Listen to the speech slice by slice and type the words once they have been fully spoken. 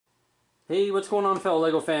Hey, what's going on, fellow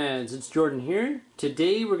LEGO fans? It's Jordan here.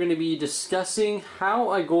 Today we're going to be discussing how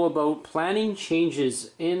I go about planning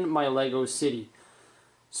changes in my LEGO city.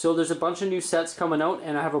 So there's a bunch of new sets coming out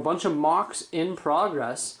and I have a bunch of mocks in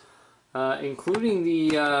progress, including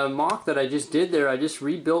the mock that I just did there. I just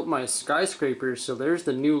rebuilt my skyscraper, so there's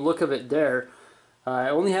the new look of it there. I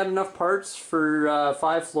only had enough parts for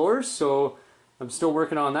 5 floors, so I'm still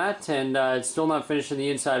working on that, and it's still not finished in the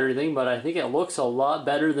inside or anything, but I think it looks a lot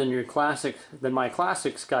better than my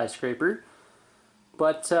classic skyscraper.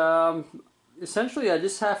 But essentially I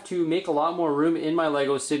just have to make a lot more room in my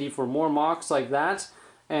LEGO city for more mocks like that,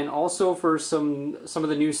 and also for some of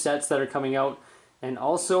the new sets that are coming out. And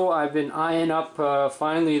also I've been eyeing up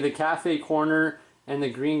finally the cafe corner and the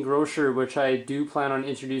green grocer, which I do plan on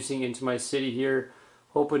introducing into my city here.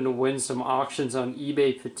 Hoping to win some auctions on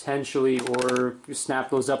eBay potentially, or snap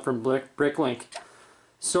those up from Bricklink.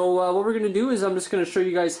 So what we're going to do is I'm just going to show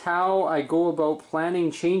you guys how I go about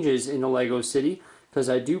planning changes in the LEGO city, because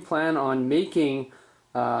I do plan on making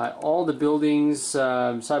all the buildings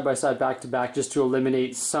side by side, back to back, just to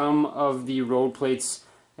eliminate some of the road plates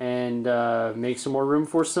and make some more room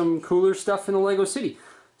for some cooler stuff in the LEGO city.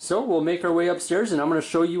 So we'll make our way upstairs and I'm going to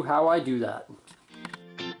show you how I do that.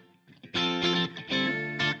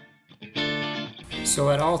 So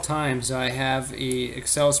at all times I have a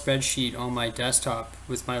Excel spreadsheet on my desktop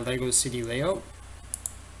with my LEGO city layout.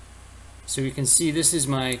 So you can see this is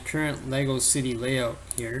my current LEGO city layout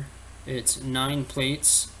here. It's 9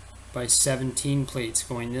 plates by 17 plates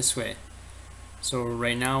going this way. So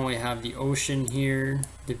right now we have the ocean here,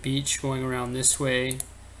 the beach going around this way.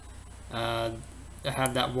 I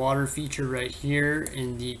have that water feature right here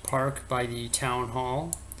in the park by the town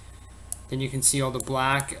hall. Then you can see all the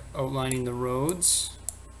black outlining the roads.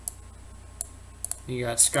 You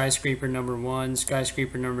got skyscraper number 1,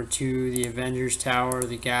 skyscraper number 2, the Avengers Tower,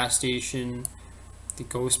 the gas station, the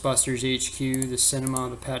Ghostbusters HQ, the cinema,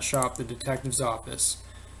 the pet shop, the detective's office.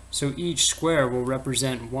 So each square will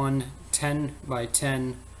represent one 10 by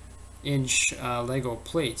 10 inch LEGO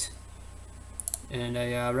plate. And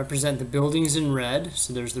I represent the buildings in red.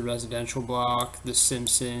 So there's the residential block, the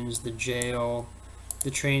Simpsons, the jail, the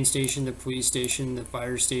train station, the police station, the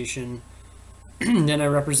fire station. Then I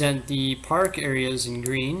represent the park areas in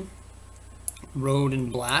green, road in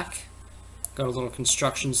black. Got a little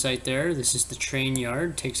construction site there. This is the train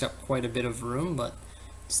yard. Takes up quite a bit of room, but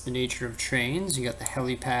it's the nature of trains. You got the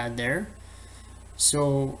helipad there.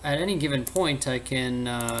 So at any given point I can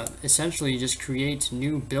essentially just create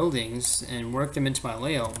new buildings and work them into my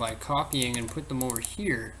layout by copying and put them over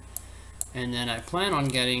here. And then I plan on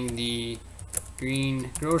getting the green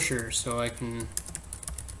grocer, so I can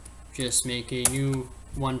just make a new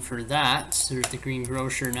one for that. So there's the green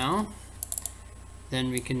grocer now. Then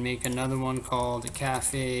we can make another one called the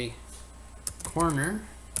cafe corner,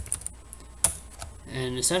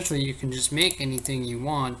 and essentially you can just make anything you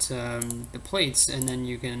want, the plates, and then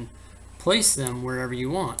you can place them wherever you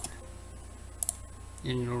want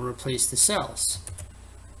and it'll replace the cells.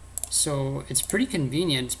 So it's pretty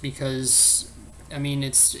convenient, because I mean,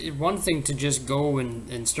 it's one thing to just go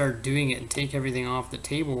and start doing it and take everything off the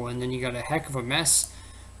table, and then you got a heck of a mess.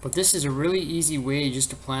 But this is a really easy way just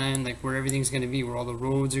to plan like where everything's going to be, where all the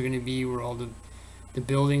roads are going to be, where all the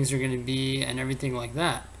buildings are going to be, and everything like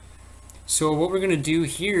that. So what we're going to do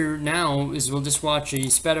here now is we'll just watch a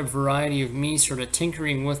sped up variety of me sort of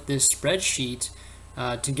tinkering with this spreadsheet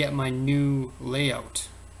to get my new layout.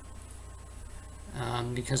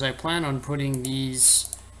 Because I plan on putting these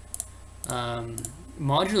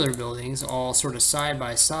modular buildings all sort of side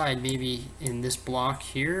by side, maybe in this block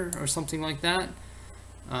here or something like that,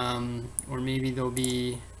 or maybe they'll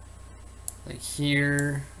be like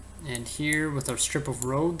here and here with our strip of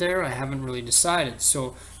road there. I haven't really decided.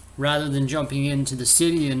 So rather than jumping into the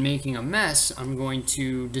city and making a mess, I'm going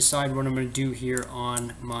to decide what I'm going to do here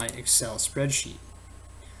on my Excel spreadsheet.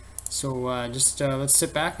 So let's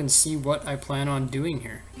sit back and see what I plan on doing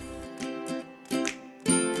here.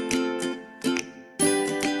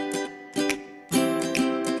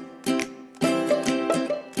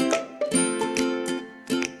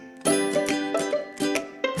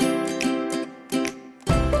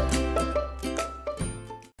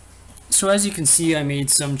 So as you can see, I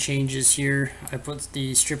made some changes here. I put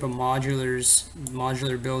the strip of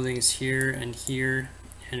modular buildings here, and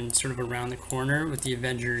sort of around the corner with the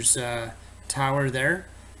Avengers Tower there.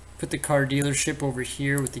 Put the car dealership over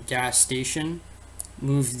here with the gas station.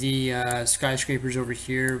 Moved the skyscrapers over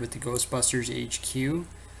here with the Ghostbusters HQ.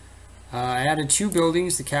 I added 2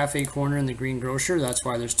 buildings, the cafe corner and the green grocer. That's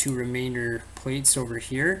why there's 2 remainder plates over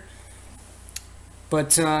here.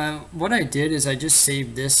 But what I did is I just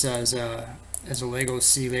saved this as a Lego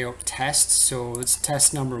City layout test. So it's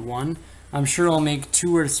test number 1. I'm sure I'll make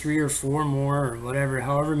 2 or 3 or 4 more or whatever,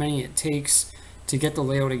 however many it takes to get the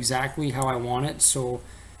layout exactly how I want it. So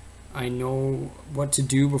I know what to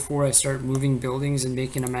do before I start moving buildings and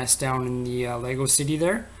making a mess down in the Lego City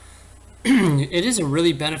there. It is a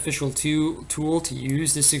really beneficial tool to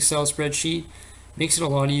use, this Excel spreadsheet. Makes it a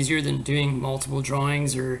lot easier than doing multiple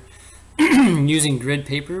drawings or using grid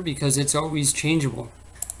paper, because it's always changeable.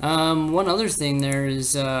 One other thing there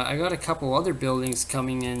is I got a couple other buildings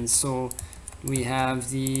coming in. So we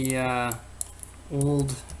have the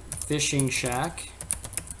old fishing shack,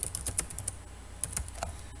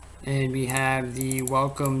 and we have the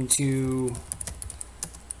welcome to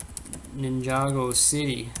Ninjago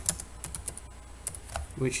City,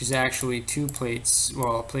 which is actually 2 plates,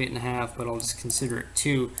 well, a plate and a half, but I'll just consider it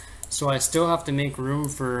 2. So I still have to make room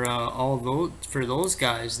for those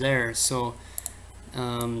guys there. So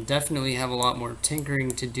definitely have a lot more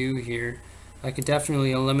tinkering to do here. I could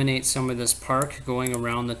definitely eliminate some of this park going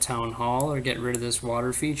around the town hall, or get rid of this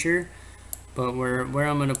water feature. But where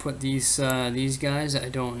I'm going to put these guys, I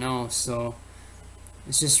don't know. So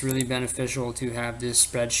it's just really beneficial to have this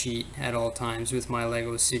spreadsheet at all times with my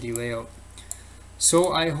Lego City layout.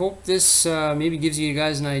 So I hope this maybe gives you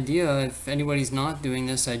guys an idea. If anybody's not doing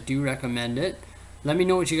this, I do recommend it. Let me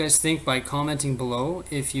know what you guys think by commenting below.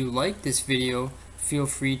 If you like this video, feel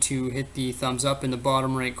free to hit the thumbs up in the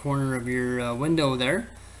bottom right corner of your window there.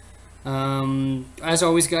 As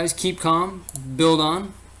always guys, keep calm, build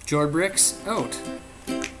on. Jord Bricks out.